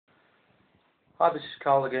Hi, this is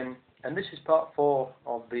Carl again, and this is part 4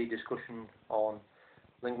 of the discussion on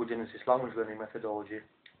Lingua language learning methodology.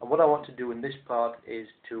 And what I want to do in this part is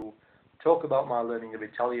to talk about my learning of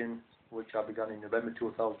Italian, which I began in November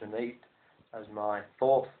 2008 as my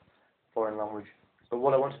 4th foreign language. But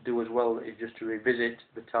what I want to do as well is just to revisit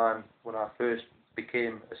the time when I first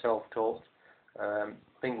became a self-taught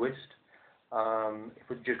linguist. If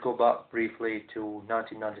we just go back briefly to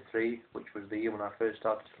 1993, which was the year when I first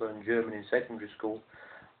started to learn German in secondary school,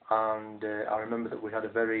 and I remember that we had a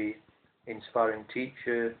very inspiring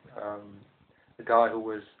teacher, a guy who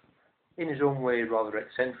was in his own way rather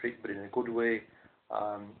eccentric, but in a good way,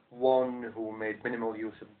 one who made minimal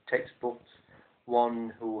use of textbooks,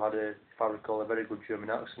 one who had, if I recall, a very good German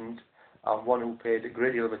accent, and one who paid a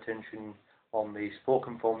great deal of attention on the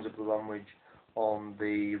spoken forms of the language, on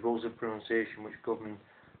the rules of pronunciation which govern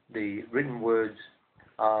the written words,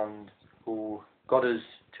 and who got us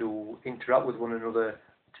to interact with one another,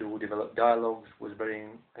 to develop dialogues, was very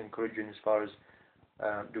encouraging as far as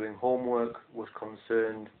doing homework was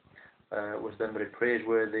concerned, was then very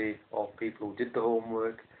praiseworthy of people who did the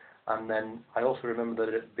homework. And then I also remember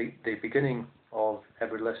that at the beginning of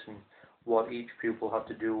every lesson, what each pupil had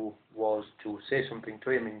to do was to say something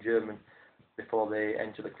to him in German before they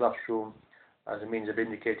enter the classroom, as a means of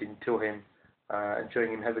indicating to him and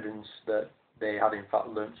showing him evidence that they had in fact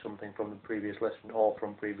learnt something from the previous lesson or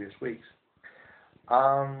from previous weeks.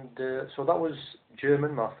 And so that was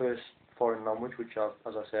German, my first foreign language, which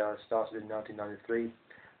as I say, I started in 1993.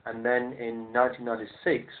 And then in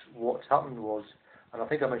 1996, what happened was, and I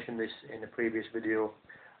think I mentioned this in a previous video,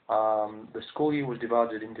 the school year was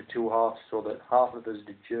divided into two halves, so that half of us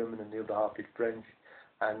did German and the other half did French.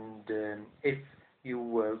 And if you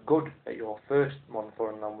were good at your first modern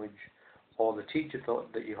foreign language, or the teacher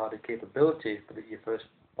thought that you had a capability for your first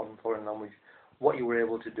modern foreign language, what you were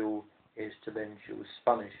able to do is to then choose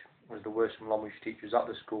Spanish. As there were some language teachers at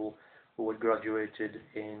the school who had graduated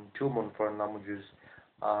in 2 modern foreign languages,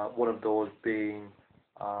 one of those being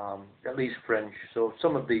at least French. So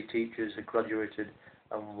some of the teachers had graduated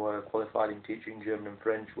and were qualified in teaching German and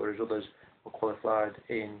French, whereas others were qualified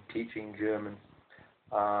in teaching German,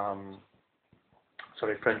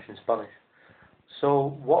 French and Spanish.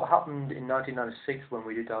 So what happened in 1996 when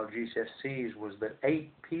we did our GCSEs was that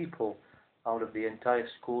 8 people out of the entire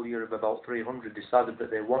school year of about 300 decided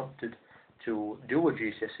that they wanted to do a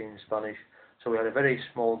GCSE in Spanish. So we had a very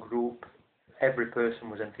small group. Every person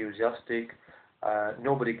was enthusiastic.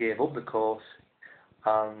 Nobody gave up the course,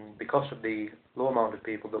 and because of the low amount of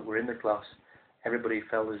people that were in the class, everybody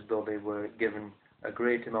felt as though they were given a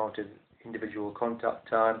great amount of individual contact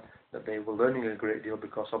time, that they were learning a great deal,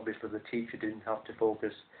 because obviously the teacher didn't have to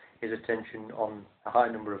focus his attention on a high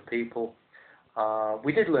number of people.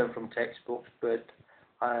 We did learn from textbooks, but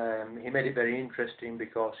he made it very interesting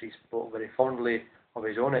because he spoke very fondly of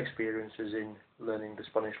his own experiences in learning the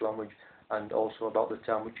Spanish language, and also about the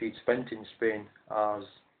time which he'd spent in Spain as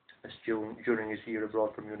a student during his year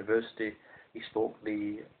abroad from university. He spoke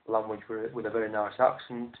the language with a very nice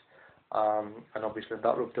accent, and obviously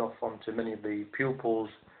that rubbed off onto many of the pupils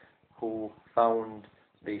who found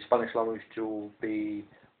the Spanish language to be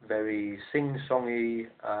very sing-songy,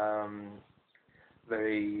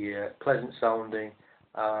 very pleasant sounding,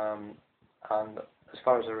 and as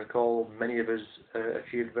far as I recall, many of us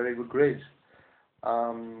achieved very good grades.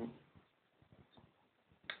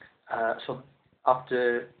 So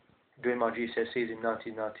after doing my GCSEs in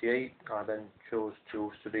 1998, I then chose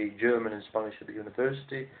to study German and Spanish at the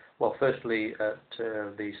university. Well, firstly at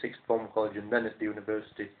the Sixth Form College and then at the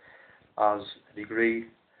university as a degree.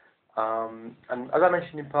 And as I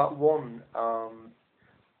mentioned in part 1,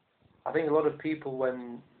 I think a lot of people,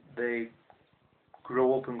 when they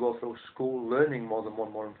grow up and go through school learning more than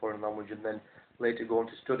one modern foreign language and then later go on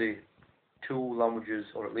to study 2 languages,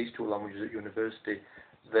 or at least 2 languages at university,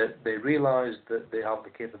 that they realise that they have the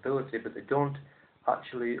capability, but they don't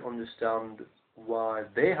actually understand why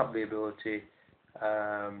they have the ability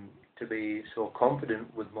to be so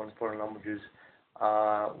confident with modern foreign languages,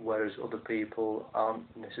 whereas other people aren't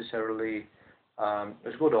necessarily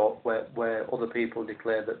as good, or where other people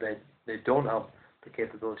declare that they don't have the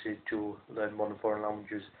capability to learn modern foreign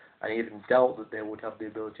languages, and even doubt that they would have the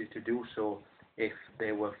ability to do so if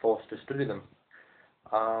they were forced to study them.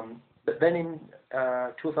 But then in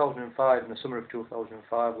 2005, in the summer of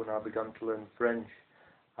 2005, when I began to learn French,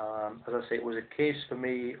 as I say, it was a case for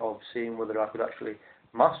me of seeing whether I could actually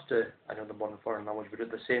master another modern foreign language, but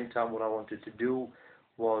at the same time what I wanted to do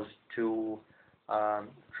was to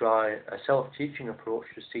try a self-teaching approach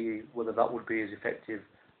to see whether that would be as effective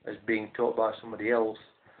as being taught by somebody else,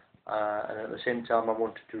 and at the same time I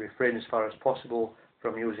wanted to refrain as far as possible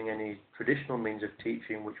from using any traditional means of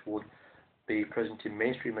teaching which would be present in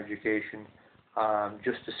mainstream education,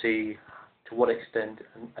 just to see to what extent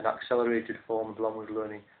an accelerated form of language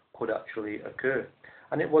learning could actually occur.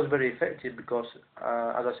 And it was very effective because,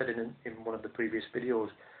 as I said in one of the previous videos,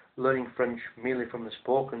 learning French merely from the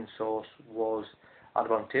spoken source was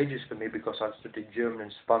advantageous for me because I'd studied German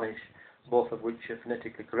and Spanish, both of which are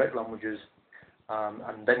phonetically correct languages,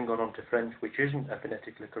 and then gone on to French, which isn't a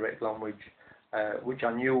phonetically correct language, which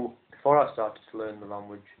I knew before I started to learn the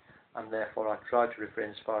language, and therefore I tried to refrain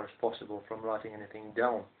as far as possible from writing anything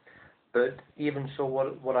down. But even so,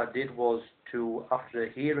 what I did was to, after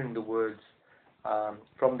hearing the words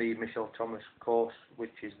from the Michel Thomas course,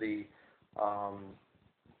 which is the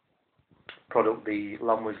product, the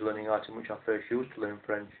language learning item which I first used to learn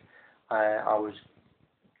French, I was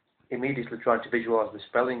immediately trying to visualize the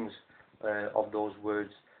spellings of those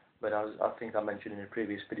words, but as I think I mentioned in a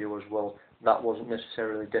previous video as well, that wasn't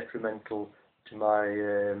necessarily detrimental to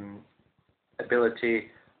my ability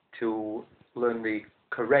to learn the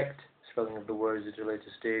correct spelling of the words at a later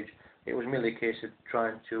stage. It was merely a case of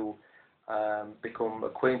trying to become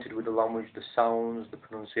acquainted with the language, the sounds, the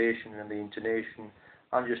pronunciation and the intonation,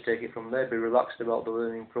 and just take it from there, be relaxed about the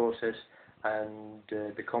learning process, and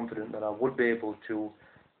be confident that I would be able to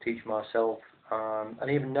teach myself. And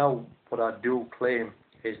even now, what I do claim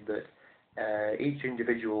is that each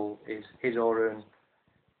individual is his or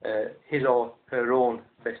her own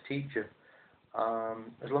best teacher.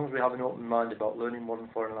 As long as we have an open mind about learning modern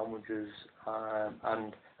foreign languages,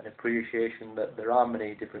 and an appreciation that there are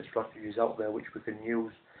many different strategies out there which we can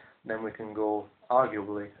use, then we can go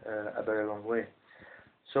arguably a very long way.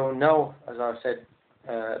 So now, as I said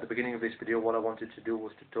at the beginning of this video, what I wanted to do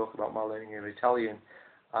was to talk about my learning of Italian.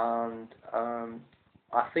 And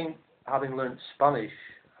I think, having learnt Spanish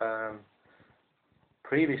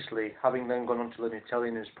previously, having then gone on to learn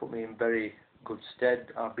Italian has put me in very good stead.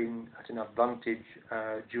 I've been at an advantage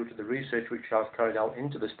due to the research which I've carried out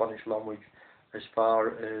into the Spanish language, as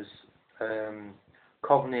far as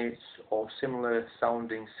cognates or similar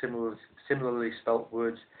sounding, similarly spelt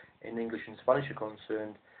words in English and Spanish are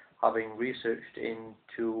concerned. Having researched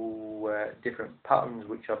into different patterns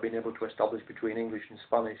which I've been able to establish between English and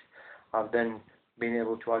Spanish, I've then been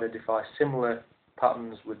able to identify similar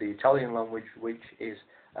patterns with the Italian language, which is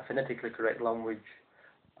a phonetically correct language,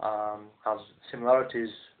 has similarities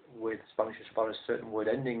with Spanish as far as certain word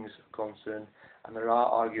endings are concerned, and there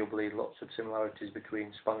are arguably lots of similarities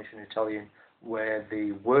between Spanish and Italian where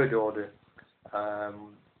the word order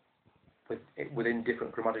within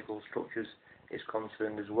different grammatical structures is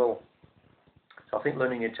concerned as well. So I think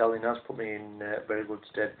learning Italian has put me in very good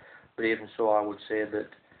stead, but even so, I would say that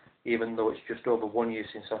even though it's just over 1 year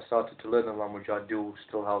since I started to learn the language, I do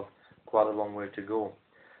still have quite a long way to go.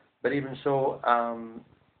 But even so,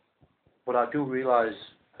 what I do realise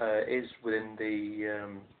is within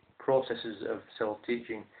the processes of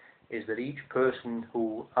self-teaching is that each person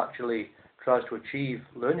who actually tries to achieve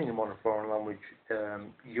learning a modern foreign language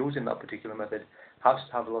using that particular method has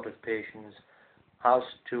to have a lot of patience, has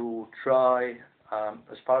to try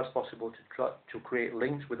as far as possible to create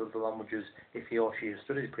links with other languages if he or she has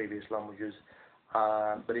studied previous languages,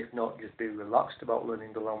 but if not, just be relaxed about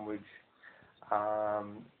learning the language.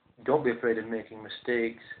 Don't be afraid of making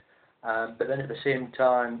mistakes, but then at the same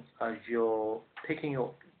time, as you're picking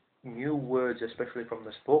up new words, especially from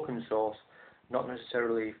the spoken source, not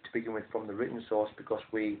necessarily to begin with from the written source, because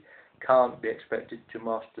we can't be expected to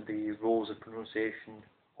master the rules of pronunciation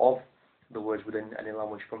of the words within any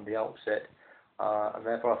language from the outset, and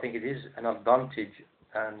therefore I think it is an advantage,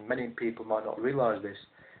 and many people might not realise this,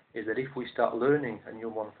 is that if we start learning a new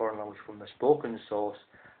modern foreign language from the spoken source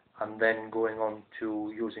and then going on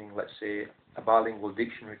to using, let's say, a bilingual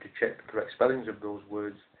dictionary to check the correct spellings of those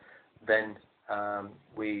words, then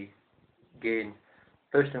we gain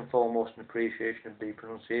first and foremost an appreciation of the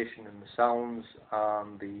pronunciation and the sounds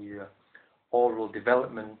and the oral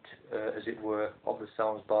development, as it were, of the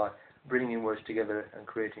sounds by bringing words together and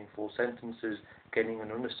creating full sentences, getting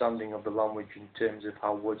an understanding of the language in terms of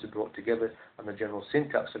how words are brought together and the general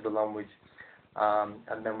syntax of the language,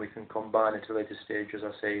 and then we can combine at a later stage, as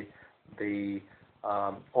I say, the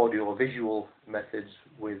audio-visual methods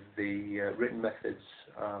with the written methods,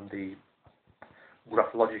 the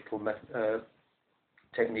graphological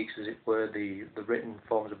techniques, as it were, the written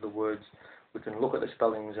forms of the words. We can look at the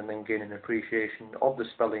spellings and then gain an appreciation of the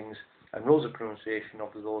spellings and rules of pronunciation of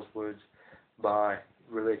those words by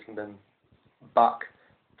relating them back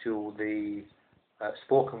to the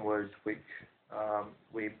spoken words which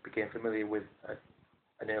we became familiar with at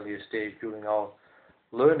an earlier stage during our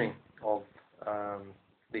learning of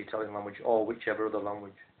the Italian language or whichever other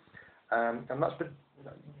language. And that's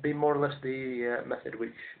been more or less the method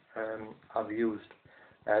which I've used.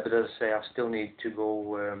 But as I say, I still need to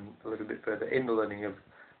go a little bit further in the learning of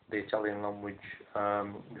the Italian language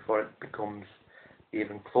before it becomes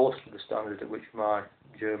even close to the standard at which my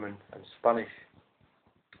German and Spanish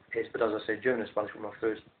is. But as I say, German and Spanish were my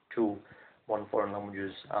first two foreign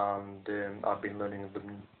languages, and I've been learning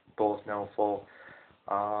them both now for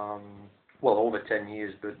well, over 10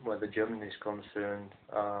 years, but where the German is concerned,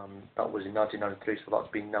 that was in 1993, so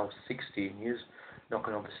that's been now 16 years,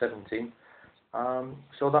 knocking over 17.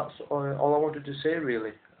 So that's all I wanted to say,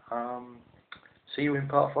 really. See you in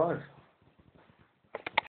part 5.